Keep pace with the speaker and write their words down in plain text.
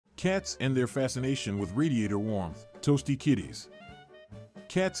Cats and their fascination with radiator warmth. Toasty Kitties.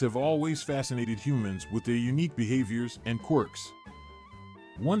 Cats have always fascinated humans with their unique behaviors and quirks.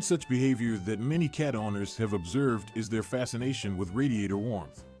 One such behavior that many cat owners have observed is their fascination with radiator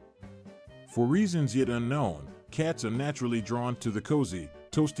warmth. For reasons yet unknown, cats are naturally drawn to the cozy,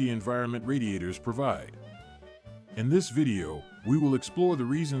 toasty environment radiators provide. In this video, we will explore the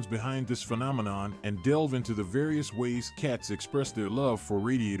reasons behind this phenomenon and delve into the various ways cats express their love for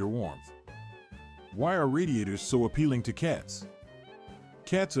radiator warmth. Why are radiators so appealing to cats?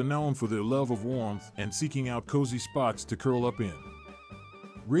 Cats are known for their love of warmth and seeking out cozy spots to curl up in.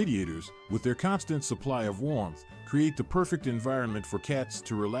 Radiators, with their constant supply of warmth, create the perfect environment for cats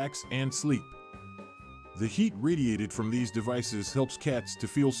to relax and sleep. The heat radiated from these devices helps cats to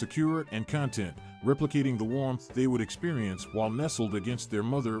feel secure and content, replicating the warmth they would experience while nestled against their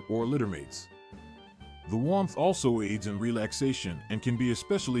mother or littermates. The warmth also aids in relaxation and can be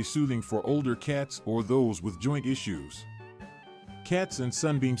especially soothing for older cats or those with joint issues. Cats and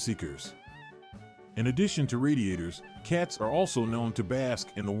sunbeam seekers. In addition to radiators, cats are also known to bask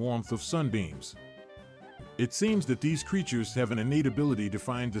in the warmth of sunbeams. It seems that these creatures have an innate ability to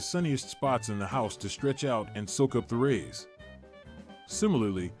find the sunniest spots in the house to stretch out and soak up the rays.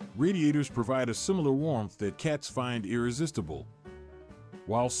 Similarly, radiators provide a similar warmth that cats find irresistible.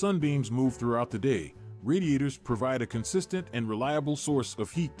 While sunbeams move throughout the day, radiators provide a consistent and reliable source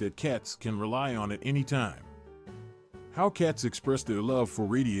of heat that cats can rely on at any time. How cats express their love for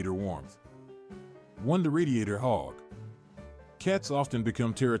radiator warmth. 1. The radiator hog. Cats often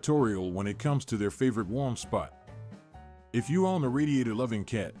become territorial when it comes to their favorite warm spot. If you own a radiator-loving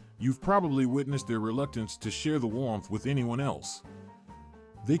cat, you've probably witnessed their reluctance to share the warmth with anyone else.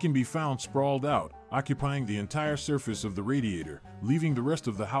 They can be found sprawled out, occupying the entire surface of the radiator, leaving the rest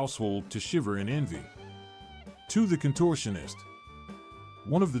of the household to shiver in envy. 2. The contortionist.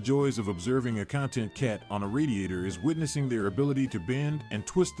 One of the joys of observing a content cat on a radiator is witnessing their ability to bend and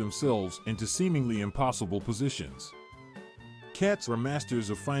twist themselves into seemingly impossible positions. Cats are masters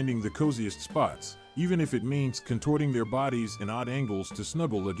of finding the coziest spots, even if it means contorting their bodies in odd angles to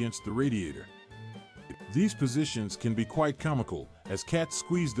snuggle against the radiator. These positions can be quite comical, as cats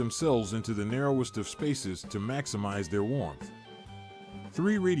squeeze themselves into the narrowest of spaces to maximize their warmth.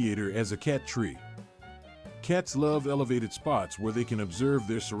 3. Radiator as a cat tree. Cats love elevated spots where they can observe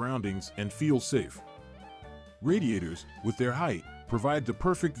their surroundings and feel safe. Radiators, with their height, provide the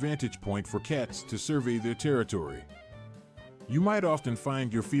perfect vantage point for cats to survey their territory. You might often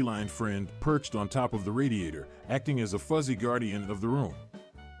find your feline friend perched on top of the radiator, acting as a fuzzy guardian of the room.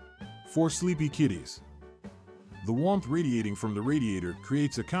 4. Sleepy kitties. The warmth radiating from the radiator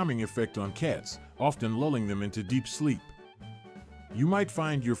creates a calming effect on cats, often lulling them into deep sleep. You might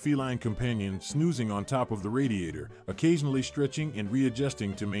find your feline companion snoozing on top of the radiator, occasionally stretching and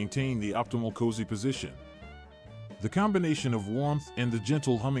readjusting to maintain the optimal cozy position. The combination of warmth and the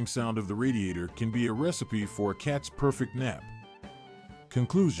gentle humming sound of the radiator can be a recipe for a cat's perfect nap.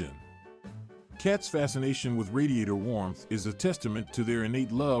 Conclusion. Cats' fascination with radiator warmth is a testament to their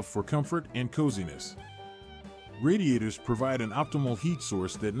innate love for comfort and coziness. Radiators provide an optimal heat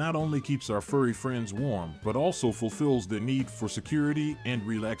source that not only keeps our furry friends warm, but also fulfills their need for security and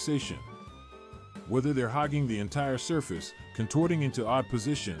relaxation. Whether they're hogging the entire surface, contorting into odd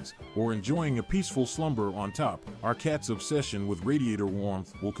positions, or enjoying a peaceful slumber on top, our cat's obsession with radiator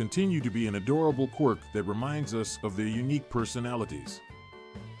warmth will continue to be an adorable quirk that reminds us of their unique personalities.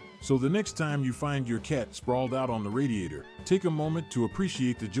 So the next time you find your cat sprawled out on the radiator, take a moment to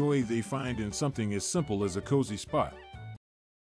appreciate the joy they find in something as simple as a cozy spot.